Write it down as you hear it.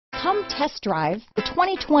Come test drive the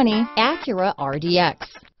 2020 Acura RDX.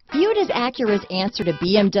 Viewed as Acura's answer to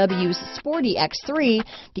BMW's sporty X3,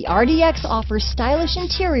 the RDX offers stylish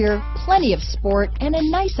interior, plenty of sport, and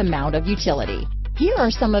a nice amount of utility. Here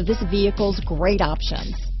are some of this vehicle's great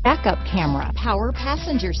options: backup camera, power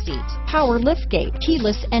passenger seat, power liftgate,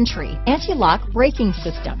 keyless entry, anti-lock braking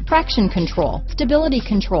system, traction control, stability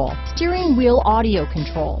control, steering wheel audio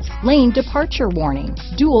controls, lane departure warning,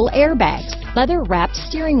 dual airbags, leather-wrapped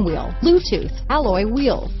steering wheel, Bluetooth, alloy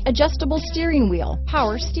wheels, adjustable steering wheel,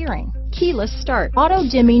 power steering, keyless start,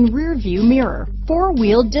 auto-dimming rear view mirror,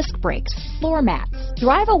 four-wheel disc brakes, floor mats.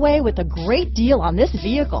 Drive away with a great deal on this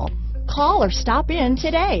vehicle. Call or stop in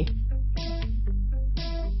today.